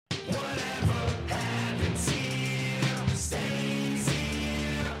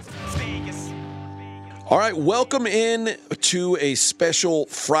All right, welcome in to a special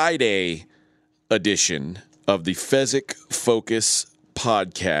Friday edition of the Fezzik Focus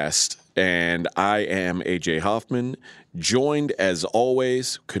podcast. And I am AJ Hoffman, joined as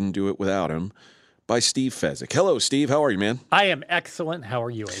always, couldn't do it without him, by Steve Fezzik. Hello, Steve. How are you, man? I am excellent. How are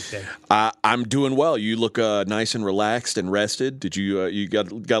you, AJ? I'm doing well. You look nice and relaxed and rested. Did you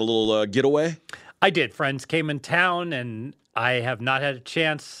got a little getaway? I did. Friends came in town, and I have not had a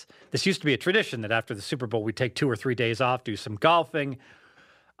chance. This used to be a tradition that after the Super Bowl, we'd take 2 or 3 days off, do some golfing,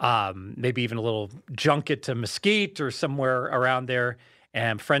 maybe even a little junket to Mesquite or somewhere around there.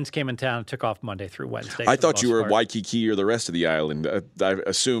 And friends came in town and took off Monday through Wednesday. I thought you were Waikiki or the rest of the island. I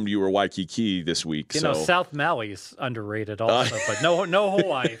assumed you were Waikiki this week. You know, South Maui's underrated also, but no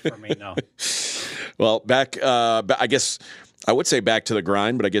Hawaii for me, no. Well, I guess I would say back to the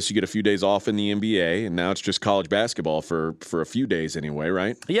grind, but I guess you get a few days off in the NBA, and now it's just college basketball for a few days anyway,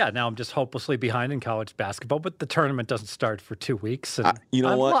 right? Yeah, now I'm just hopelessly behind in college basketball, but the tournament doesn't start for 2 weeks, and you know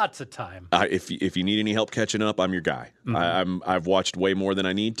I have what? Lots of time. If you need any help catching up, I'm your guy. Mm-hmm. I've watched way more than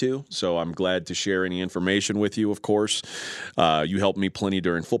I need to, so I'm glad to share any information with you, of course. You helped me plenty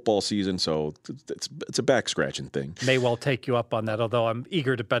during football season, so it's a back-scratching thing. May well take you up on that, although I'm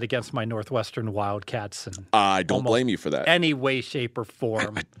eager to bet against my Northwestern Wildcats. And I don't blame you for that. Any way, shape, or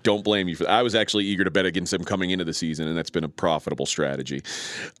form. I don't blame you for that. I was actually eager to bet against them coming into the season, and that's been a profitable strategy.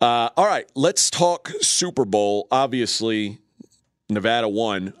 All right, let's talk Super Bowl. Obviously, Nevada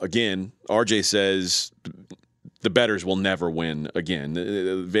won. Again, RJ says the bettors will never win again.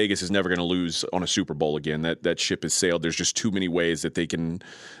 Vegas is never going to lose on a Super Bowl again. That ship has sailed. There's just too many ways that they can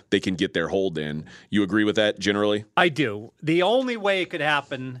get their hold in. You agree with that generally? I do. The only way it could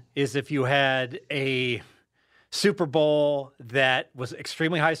happen is if you had a Super Bowl that was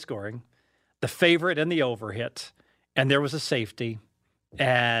extremely high scoring, the favorite and the over hit, and there was a safety,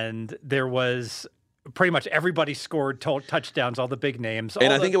 and there was pretty much everybody scored touchdowns, all the big names.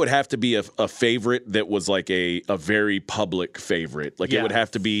 And I think it would have to be a favorite that was like a very public favorite. Like it would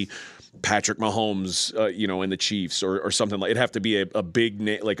have to be Patrick Mahomes, in the Chiefs or something like. It'd have to be a big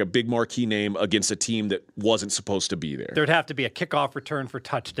name, like a big marquee name against a team that wasn't supposed to be there. There'd have to be a kickoff return for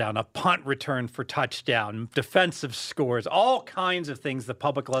touchdown, a punt return for touchdown, defensive scores, all kinds of things the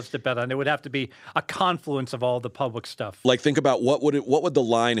public loves to bet on. It would have to be a confluence of all the public stuff. Like think about what would the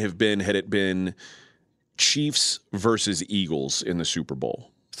line have been had it been Chiefs versus Eagles in the Super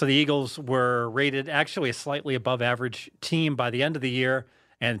Bowl? So the Eagles were rated actually a slightly above average team by the end of the year.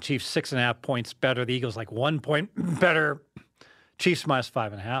 And the Chiefs 6.5 points better. The Eagles like 1 point better. Chiefs minus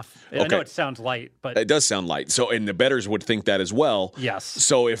 5.5. Okay. I know it sounds light, but it does sound light. So, and the bettors would think that as well. Yes.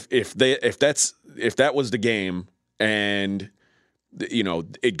 So if that was the game, and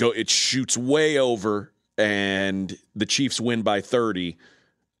it shoots way over, and the Chiefs win by 30,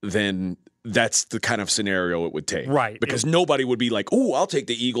 then that's the kind of scenario it would take. Right. Because nobody would be like, oh, I'll take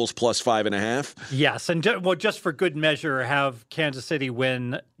the Eagles plus 5.5. Yes. And just for good measure, have Kansas City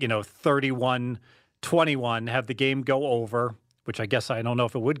win, 31-21, have the game go over, which I guess I don't know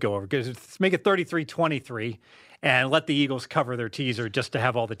if it would go over. Because make it 33-23 and let the Eagles cover their teaser just to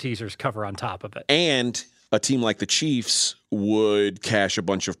have all the teasers cover on top of it. And a team like the Chiefs would cash a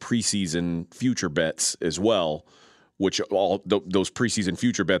bunch of preseason future bets as well, which all those preseason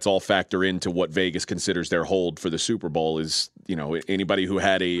future bets all factor into what Vegas considers their hold for the Super Bowl. Is anybody who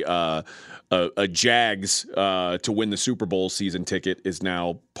had a Jags to win the Super Bowl season ticket is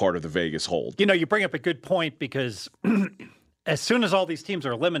now part of the Vegas hold. You bring up a good point because as soon as all these teams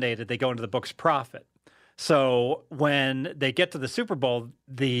are eliminated, they go into the books profit. So when they get to the Super Bowl,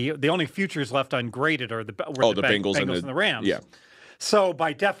 the only futures left ungraded are the Bengals and the Rams. Yeah. So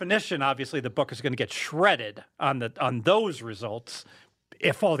by definition, obviously, the book is going to get shredded on those results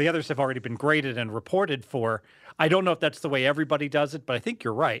if all the others have already been graded and reported for. I don't know if that's the way everybody does it, but I think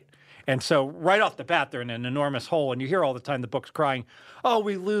you're right. And so right off the bat, they're in an enormous hole. And you hear all the time the book's crying, "Oh,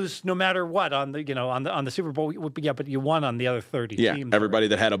 we lose no matter what on the Super Bowl." Yeah, but you won on the other 30 teams. Yeah, everybody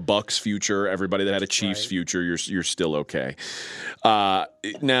that had a Bucks future, everybody that had a Chiefs future, you're still okay.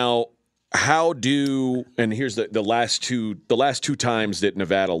 Now. And here's the last two times that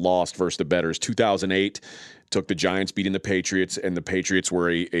Nevada lost versus the bettors. 2008 took the Giants beating the Patriots, and the Patriots were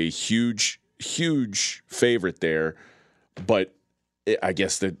a huge favorite there. But I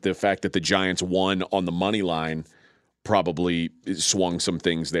guess the fact that the Giants won on the money line probably swung some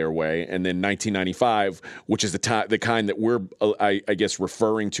things their way. And then 1995, which is the kind that we're, I guess,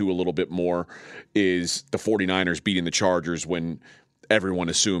 referring to a little bit more, is the 49ers beating the Chargers when everyone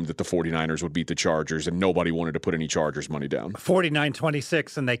assumed that the 49ers would beat the Chargers, and nobody wanted to put any Chargers money down.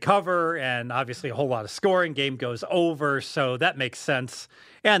 49-26, and they cover, and obviously a whole lot of scoring. Game goes over, so that makes sense.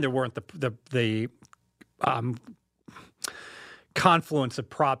 And there weren't the confluence of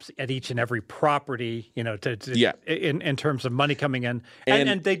props at each and every property, in terms of money coming in.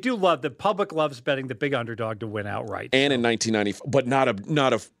 And they do the public loves betting the big underdog to win outright. And in 1990, but not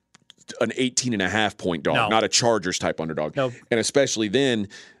an 18.5 point dog, not a Chargers type underdog. No. And especially then,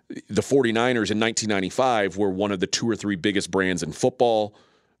 the 49ers in 1995 were one of the 2 or 3 biggest brands in football.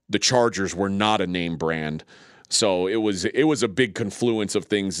 The Chargers were not a name brand. So it was a big confluence of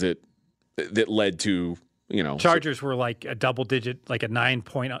things that led to, Chargers were like a double digit, like a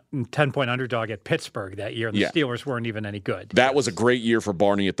 10-point underdog at Pittsburgh that year. The Steelers weren't even any good. That was a great year for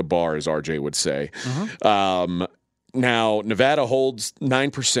Barney at the bar, as RJ would say. Mm-hmm. Now, Nevada holds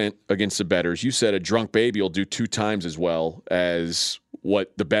 9% against the bettors. You said a drunk baby will do 2 times as well as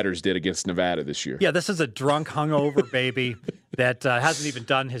what the bettors did against Nevada this year. Yeah, this is a drunk, hungover baby that hasn't even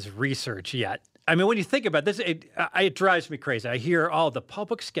done his research yet. I mean, when you think about this, it drives me crazy. I hear, the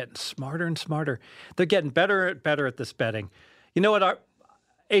public's getting smarter and smarter. They're getting better and better at this betting. You know what,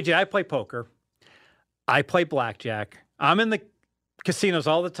 AJ, I play poker. I play blackjack. I'm in the casinos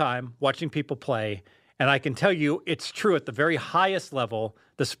all the time watching people play. And I can tell you it's true at the very highest level,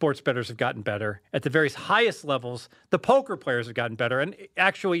 the sports bettors have gotten better. At the very highest levels, the poker players have gotten better. And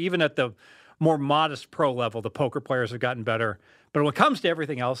actually, even at the more modest pro level, the poker players have gotten better. But when it comes to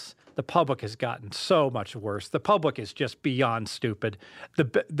everything else, the public has gotten so much worse. The public is just beyond stupid.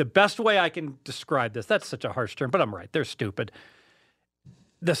 The best way I can describe this, that's such a harsh term, but I'm right. They're stupid.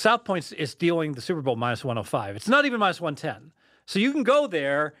 The South Point is dealing the Super Bowl minus 105. It's not even minus 110. So you can go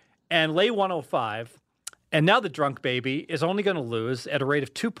there and lay 105. And now the drunk baby is only going to lose at a rate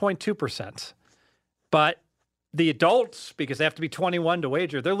of 2.2%. But the adults, because they have to be 21 to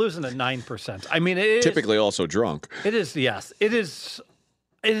wager, they're losing at 9%. I mean, it is typically also drunk. It is, yes. It is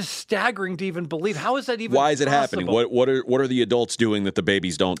staggering to even believe. How is that even Why is it possible? happening? What are the adults doing that the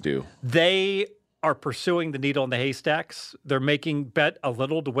babies don't do? They are pursuing the needle in the haystacks. They're making bet a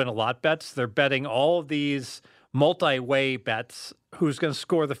little to win a lot bets. They're betting all of these multi-way bets. Who's going to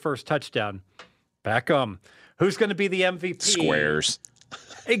score the first touchdown? Beckham. Who's going to be the MVP? Squares.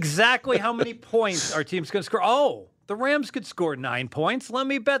 Exactly how many points our team's going to score. Oh, the Rams could score 9 points. Let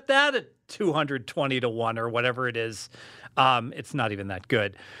me bet that at 220 to 1 or whatever it is. It's not even that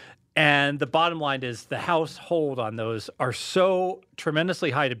good. And the bottom line is the household on those are so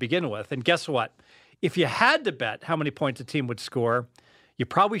tremendously high to begin with. And guess what? If you had to bet how many points a team would score, you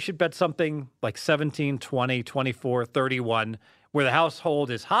probably should bet something like 17, 20, 24, 31, where the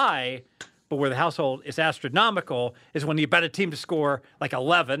household is high. But where the household is astronomical is when you bet a team to score like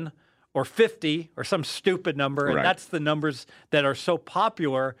 11 or 50 or some stupid number. And that's the numbers that are so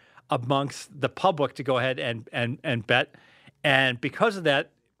popular amongst the public to go ahead and bet. And because of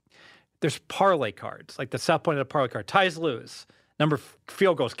that, there's parlay cards, like the South Point of the parlay card. Ties lose. Number of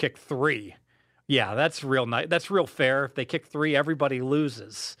field goals kicked 3. Yeah, that's real nice. That's real fair. If they kick 3, everybody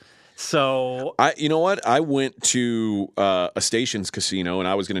loses. So you know what? I went to a Stations casino and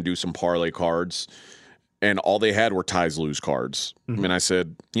I was going to do some parlay cards, and all they had were ties lose cards. Mm-hmm. And I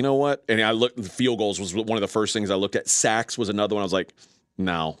said, you know what? And I looked. Field goals was one of the first things I looked at. Sacks was another one. I was like,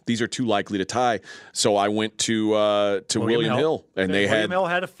 no, these are too likely to tie. So I went to William Hill, and William Hill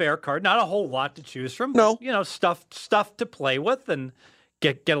had a fair card, not a whole lot to choose from. No, but, stuff to play with and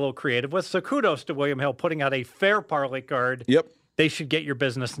get a little creative with. So kudos to William Hill putting out a fair parlay card. Yep. They should get your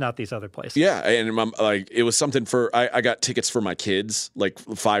business, not these other places. Yeah, and it was something for I got tickets for my kids, like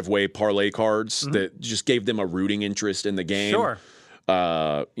 5-way parlay cards that just gave them a rooting interest in the game. Sure.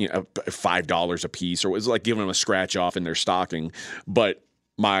 $5 a piece, or it was like giving them a scratch off in their stocking. But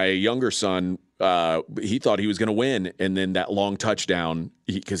my younger son, he thought he was going to win, and then that long touchdown,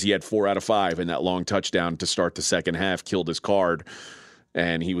 because he had 4 out of 5, and that long touchdown to start the second half killed his card.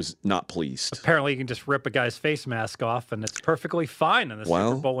 And he was not pleased. Apparently, you can just rip a guy's face mask off, and it's perfectly fine in the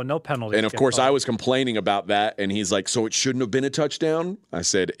Super Bowl with no penalties. And of course, I was complaining about that, and he's like, "So it shouldn't have been a touchdown?" I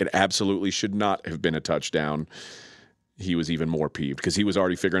said, "It absolutely should not have been a touchdown." He was even more peeved because he was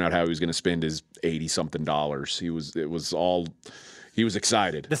already figuring out how he was going to spend his $80-something. He was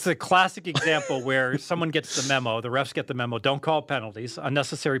excited. This is a classic example where someone gets the memo, the refs get the memo, don't call penalties,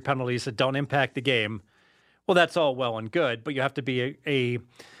 unnecessary penalties that don't impact the game. Well, that's all well and good, but you have to be a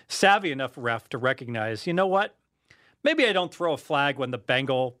savvy enough ref to recognize, you know what? Maybe I don't throw a flag when the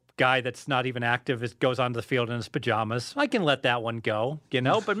Bengal guy that's not even active goes onto the field in his pajamas. I can let that one go,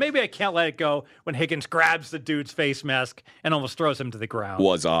 but maybe I can't let it go when Higgins grabs the dude's face mask and almost throws him to the ground.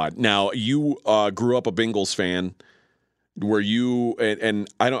 Was odd. Now, you grew up a Bengals fan. Were you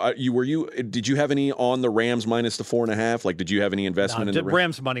did you have any on the Rams minus the 4.5? Like, did you have any investment in the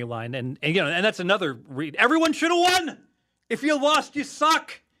Rams money line? And that's another read. Everyone should have won. If you lost, you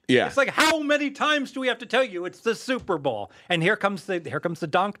suck. Yeah. It's like, how many times do we have to tell you it's the Super Bowl? And here comes the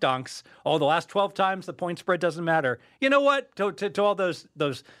donks. Oh, the last 12 times the point spread doesn't matter. You know what? To all those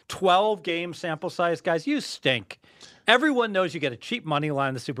 12 game sample size guys, you stink. Everyone knows you get a cheap money line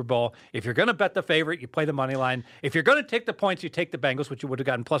in the Super Bowl. If you're going to bet the favorite, you play the money line. If you're going to take the points, you take the Bengals, which you would have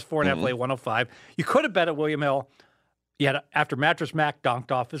gotten plus 4.5, lay 105. You could have bet at William Hill. Yet after Mattress Mac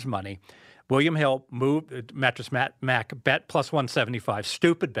donked off his money, William Hill moved Mattress Mac bet plus 175.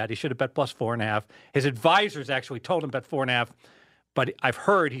 Stupid bet. He should have bet plus 4.5. His advisors actually told him bet 4.5. But I've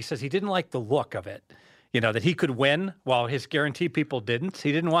heard he says he didn't like the look of it. You know, that he could win while his guarantee people didn't.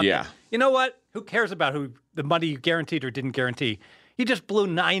 He didn't want Yeah. You know what? Who cares about who the money you guaranteed or didn't guarantee? He just blew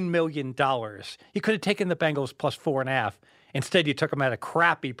 $9 million. He could have taken the Bengals plus 4.5. Instead, you took him at a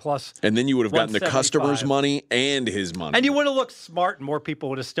crappy plus. And then you would have gotten the 175. customer's money and his money. And you would have looked smart, and more people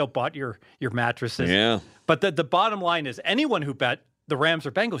would have still bought your mattresses. Yeah. But the bottom line is anyone who bet the Rams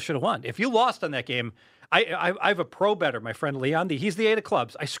or Bengals should have won. If you lost on that game, I have a pro bettor, my friend Leon. He's the 8 of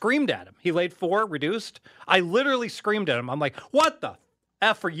clubs. I screamed at him. He laid 4, reduced. I literally screamed at him. I'm like, what the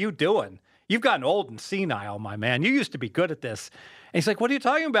F are you doing? You've gotten old and senile, my man. You used to be good at this. And he's like, what are you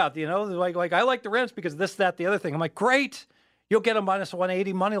talking about? You know, like I like the Rams because this, that, the other thing. I'm like, great. You'll get a minus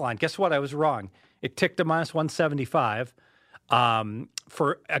 180 money line. Guess what? I was wrong. It ticked to minus 175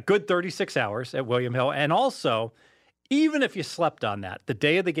 for a good 36 hours at William Hill. And also, even if you slept on that, the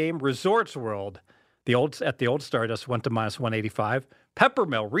day of the game, Resorts World, at the old Stardust went to minus 185.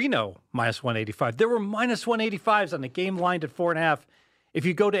 Peppermill, Reno, minus 185. There were minus 185s on the game lined at 4.5. If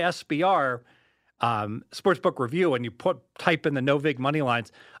you go to SBR, Sportsbook Review, and you type in the no-vig money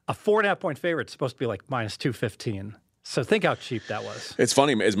lines, a 4.5 point favorite is supposed to be like minus 215. So think how cheap that was. It's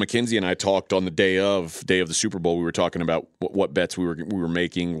funny, as McKinsey and I talked on the day of the Super Bowl, we were talking about what bets we were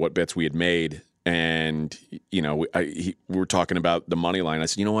making, what bets we had made. And, you know, we were talking about the money line. I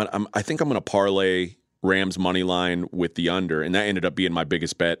said, you know what, I think I'm going to parlay Rams money line with the under. And that ended up being my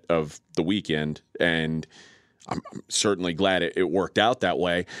biggest bet of the weekend. And I'm certainly glad it worked out that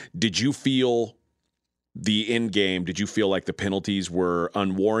way. Did you feel the end game, did you feel like the penalties were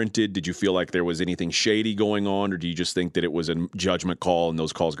unwarranted? Did you feel like there was anything shady going on? Or do you just think that it was a judgment call and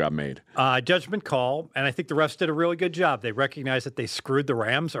those calls got made? Judgment call, and I think the refs did a really good job. They recognized that they screwed the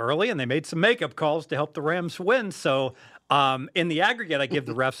Rams early, and they made some makeup calls to help the Rams win. So in the aggregate, I give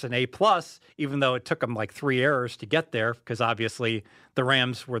the refs an A+, even though it took them like 3 errors to get there, because obviously the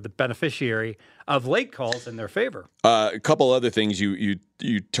Rams were the beneficiary of late calls in their favor. A couple other things you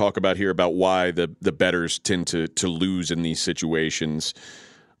talk about here about why the bettors tend to lose in these situations.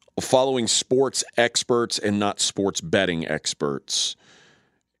 Following sports experts and not sports betting experts.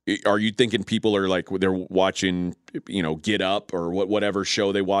 Are you thinking people are like they're watching, you know, Get Up or whatever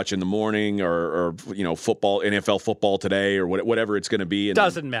show they watch in the morning, or you know, football, NFL football today, or whatever it's going to be?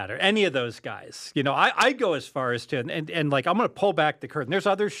 Doesn't matter. Any of those guys. You know, I go as far as to and like I'm going to pull back the curtain. There's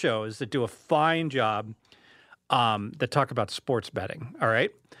other shows that do a fine job that talk about sports betting. All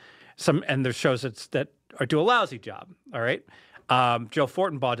right, and there's shows that do a lousy job. All right, Joe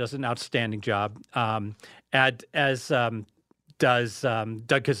Fortenbaugh does an outstanding job. Does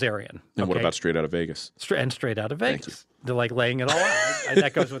Doug Kazarian. And what about Straight Out of Vegas? Straight Out of Vegas. They're like laying it all out.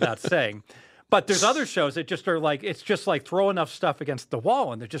 That goes without saying. But there's other shows that just are like, it's just like throw enough stuff against the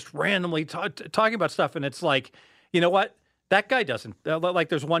wall and they're just randomly talking about stuff. And it's like, you know what? That guy doesn't. Like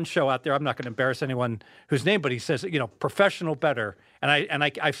there's one show out there, I'm not going to embarrass anyone whose name, but he says, you know, professional bettor. And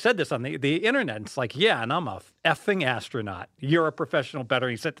I've said this on the internet. And it's like, yeah, and I'm a effing astronaut. You're a professional bettor.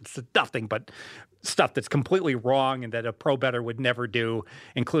 And he said it's nothing but stuff that's completely wrong and that a pro bettor would never do,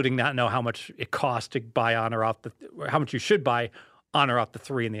 including not know how much it costs to buy on or off how much you should buy on or off the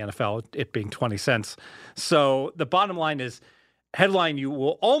 3 in the NFL, it being 20 cents. So the bottom line is, headline you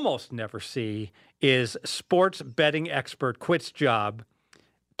will almost never see is sports betting expert quits job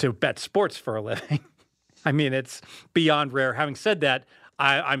to bet sports for a living. I mean, it's beyond rare. Having said that,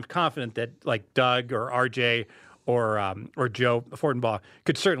 I'm confident that like Doug or RJ or Joe Fortenbaugh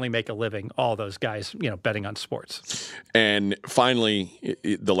could certainly make a living, all those guys, you know, betting on sports. And finally,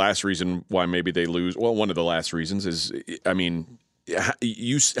 the last reason why maybe they lose, well, one of the last reasons is, I mean,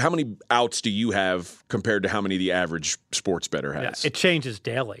 how many outs do you have compared to how many the average sports bettor has? Yeah, it changes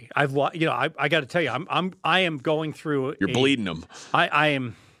daily. I got to tell you, I am going through. You're bleeding them.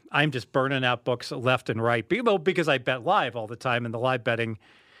 I'm just burning out books left and right. Because I bet live all the time, and the live betting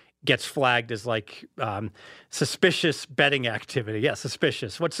gets flagged as like suspicious betting activity. Yeah,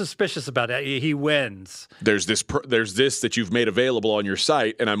 suspicious. What's suspicious about it? He wins. There's this that you've made available on your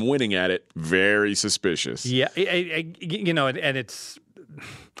site, and I'm winning at it. Very suspicious. Yeah, you know, and it's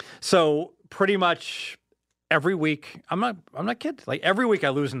so pretty much every week, I'm not kidding. Like every week I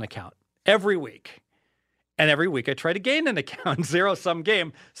lose an account. Every week. And every week I try to gain an account, zero-sum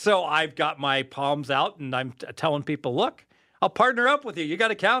game. So I've got my palms out and I'm telling people, look, I'll partner up with you. You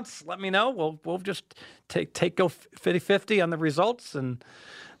got accounts, let me know. We'll just go 50-50 on the results and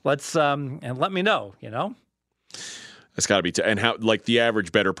let's and let me know, That's got to be and how like the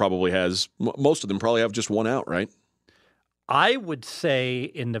average bettor probably has most of them probably have just one out, right? I would say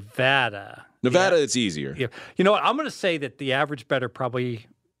in Nevada, it's easier. Yeah. You know what? I'm going to say that the average bettor probably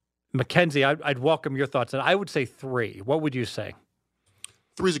Mackenzie, I'd welcome your thoughts. And I would say 3. What would you say?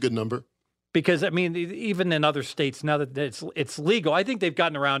 3 is a good number. Because, I mean, even in other states, now that it's legal, I think they've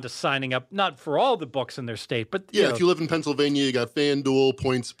gotten around to signing up, not for all the books in their state, but... Yeah, if you live in Pennsylvania, you got FanDuel,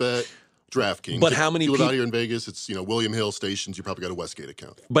 PointsBet, DraftKings. But how many people... If you live out here in Vegas, it's, William Hill stations, you probably got a Westgate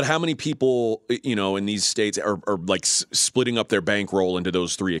account. But how many people, in these states are like splitting up their bankroll into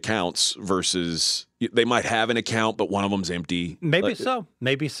those 3 accounts versus... They might have an account, but one of them's empty. Maybe so.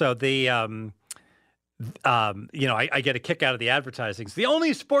 The... I get a kick out of the advertising. It's the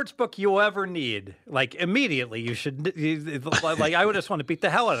only sports book you'll ever need. Like immediately, you should. Like I would just want to beat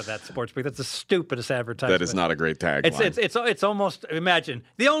the hell out of that sports book. That's the stupidest advertisement. That is not a great tagline. It's almost imagine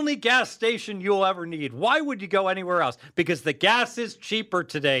the only gas station you'll ever need. Why would you go anywhere else? Because the gas is cheaper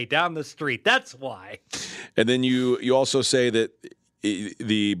today down the street. That's why. And then you also say that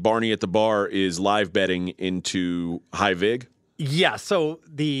the Barney at the Bar is live betting into high vig. Yeah. So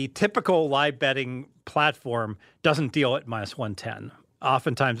the typical live betting platform doesn't deal at -110.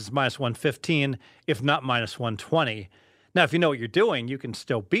 Oftentimes it's -115, if not -120. Now, if you know what you're doing, you can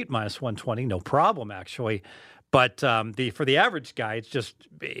still beat -120, no problem, actually. But for the average guy, it's just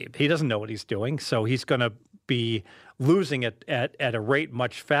he doesn't know what he's doing, so he's going to be losing it at a rate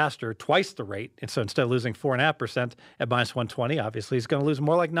much faster, twice the rate. And so instead of losing 4.5% at -120, obviously he's going to lose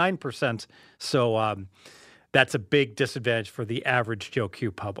more like 9%. So that's a big disadvantage for the average Joe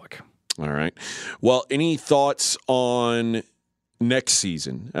Q public. All right. Well, any thoughts on next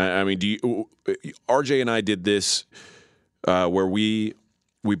season? I mean, RJ and I did this where we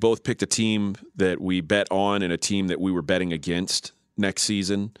both picked a team that we bet on and a team that we were betting against next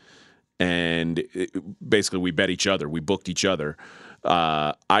season. And basically we bet each other. We booked each other.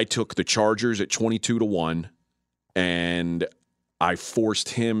 I took the Chargers at 22-1, and I forced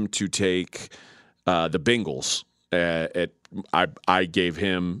him to take the Bengals I gave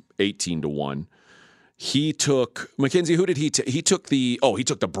him 18-1. He took Mackenzie. Who did he take? He took the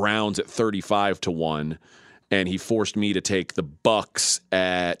Browns at 35-1, and he forced me to take the Bucks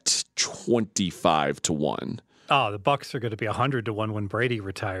at 25-1. Oh, the Bucks are going to be 100-1 when Brady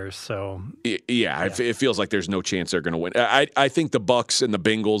retires. So yeah. It feels like there's no chance they're going to win. I think the Bucks and the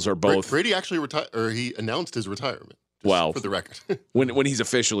Bengals are both. Brady actually retired, or he announced his retirement. Well, for the record, when he's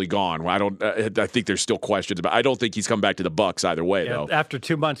officially gone, I think there's still questions about. I don't think he's come back to the Bucks either way, though. After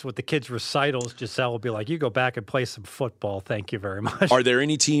 2 months with the kids' recitals, Giselle will be like, "You go back and play some football. Thank you very much." Are there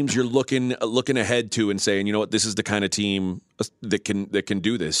any teams you're looking ahead to and saying, you know what, this is the kind of team that can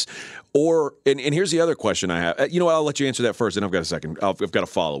do this? Or and here's the other question I have. You know what? I'll let you answer that first, and I've got a second. I've got a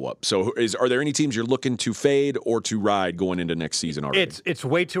follow up. So, are there any teams you're looking to fade or to ride going into next season already? It's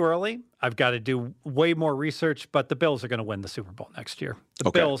way too early. I've got to do way more research, but the Bills are going to win the Super Bowl next year. The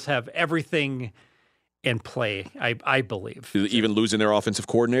Bills have everything in play, I believe. Even losing their offensive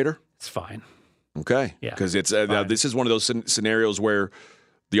coordinator? It's fine. Okay. Yeah. Because this is one of those scenarios where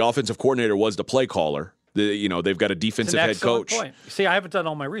the offensive coordinator was the play caller. They've got a defensive head coach. Point. See, I haven't done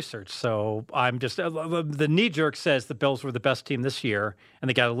all my research, so I'm just the knee jerk says the Bills were the best team this year, and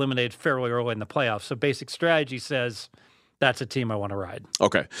they got eliminated fairly early in the playoffs. So basic strategy says that's a team I want to ride.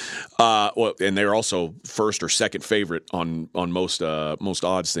 Okay. Well, and they're also first or second favorite on most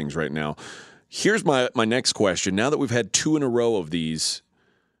odds things right now. Here's my next question. Now that we've had 2 in a row of these,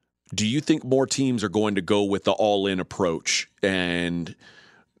 do you think more teams are going to go with the all-in approach and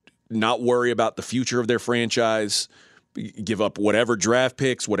not worry about the future of their franchise, give up whatever draft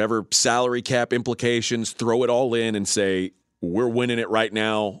picks, whatever salary cap implications, throw it all in and say, we're winning it right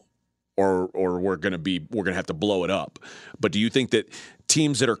now, or we're going to have to blow it up? But do you think that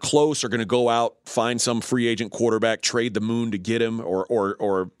teams that are close are going to go out, find some free agent quarterback, trade the moon to get him,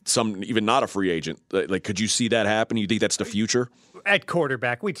 or some even not a free agent? Like, could you see that happen? You think that's the future? At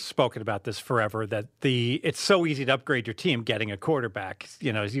quarterback, we've spoken about this forever, that it's so easy to upgrade your team getting a quarterback.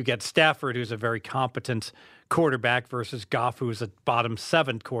 You get Stafford, who's a very competent quarterback, versus Goff, who's a bottom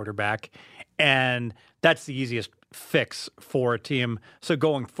 7 quarterback. And that's the easiest fix for a team. So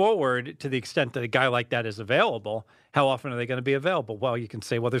going forward, to the extent that a guy like that is available, how often are they going to be available? Well, you can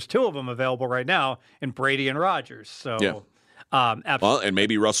say, well, there's 2 of them available right now in Brady and Rodgers. So, yeah. Absolutely. Well, and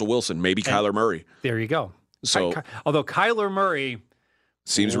maybe Russell Wilson, maybe Kyler Murray. There you go. So although Kyler Murray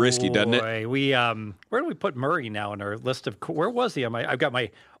seems risky, doesn't it? boy, we where do we put Murray now in our list of where was he? I got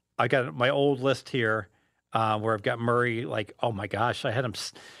my old list here where I've got Murray. Like, oh my gosh, I had him.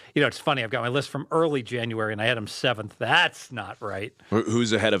 It's funny. I've got my list from early January, and I had him 7th. That's not right.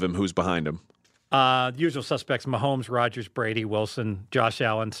 Who's ahead of him? Who's behind him? Usual suspects: Mahomes, Rodgers, Brady, Wilson, Josh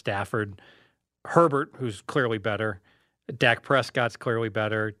Allen, Stafford, Herbert, who's clearly better. Dak Prescott's clearly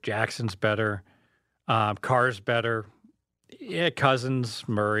better. Jackson's better. Carr's better. Yeah, Cousins,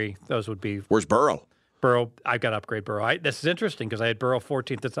 Murray. Those would be. Where's Burrow? Burrow, I've got to upgrade Burrow. This is interesting because I had Burrow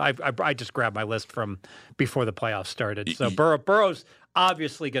 14th. I just grabbed my list from before the playoffs started. So Burrow's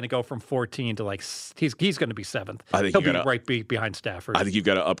obviously going to go from 14 to he's going to be 7th. I think he'll be right behind Stafford. I think you've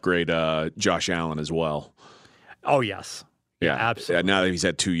got to upgrade Josh Allen as well. Oh yes. Yeah, absolutely. Now that he's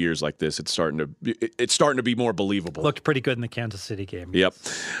had 2 years like this, it's starting to be more believable. Looked pretty good in the Kansas City game. Yep.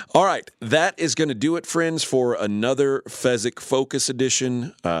 All right, that is going to do it, friends, for another Fezzik Focus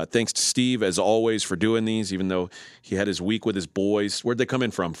edition. Thanks to Steve, as always, for doing these, even though he had his week with his boys. Where'd they come in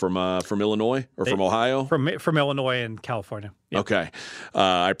from? From Illinois or from Ohio? From Illinois and California. Yep. Okay.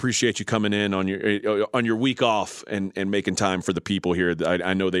 I appreciate you coming in on your week off and making time for the people here.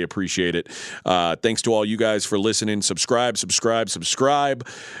 I know they appreciate it. Thanks to all you guys for listening. Subscribe.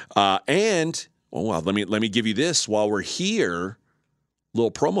 And let me give you this while we're here.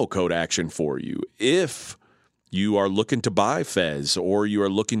 Little promo code action for you. If you are looking to buy Fez, or you are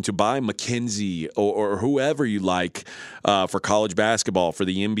looking to buy McKenzie, or whoever you like for college basketball, for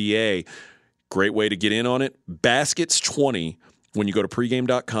the NBA, great way to get in on it. Baskets 20 when you go to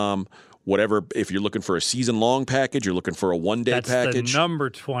pregame.com. Whatever, if you're looking for a season-long package, you're looking for a one-day package. That's the number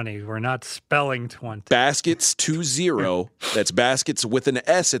 20. We're not spelling 20. Baskets 20. That's baskets with an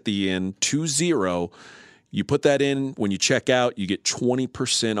S at the end, 20. You put that in when you check out, you get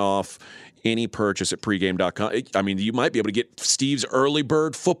 20% off any purchase at pregame.com. I mean, you might be able to get Steve's early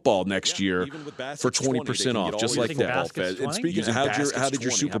bird football next year for 20% off, just like that. And speaking of, how did your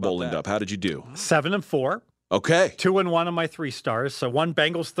Super Bowl end up? How did you do? 7-4. Okay. 2-1 on my 3 stars. So won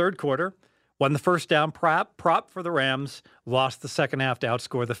Bengals third quarter, won the first down prop for the Rams, lost the second half to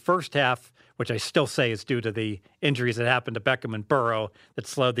outscore the first half, which I still say is due to the injuries that happened to Beckham and Burrow that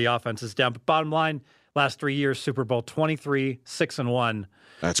slowed the offenses down. But bottom line, last 3 years, Super Bowl 23, 6-1.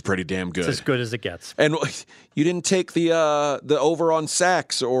 That's pretty damn good. It's as good as it gets. And you didn't take the over on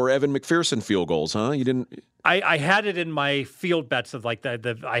sacks or Evan McPherson field goals, huh? You didn't. I had it in my field bets of like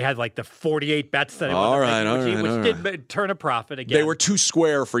I had like the 48 bets that I which did turn a profit again. They were too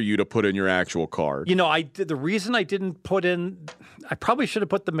square for you to put in your actual card. The reason I didn't put in, I probably should have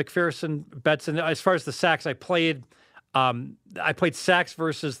put the McPherson bets in. As far as the sacks, I played sacks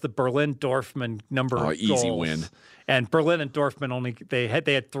versus the Berlin Dorfman number of easy goals. win. And Berlin and Dorfman they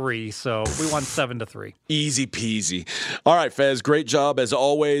had 3, so we won 7-3. Easy peasy. All right, Fez, great job as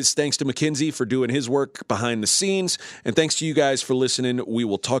always. Thanks to McKenzie for doing his work behind the scenes, and thanks to you guys for listening. We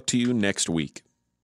will talk to you next week.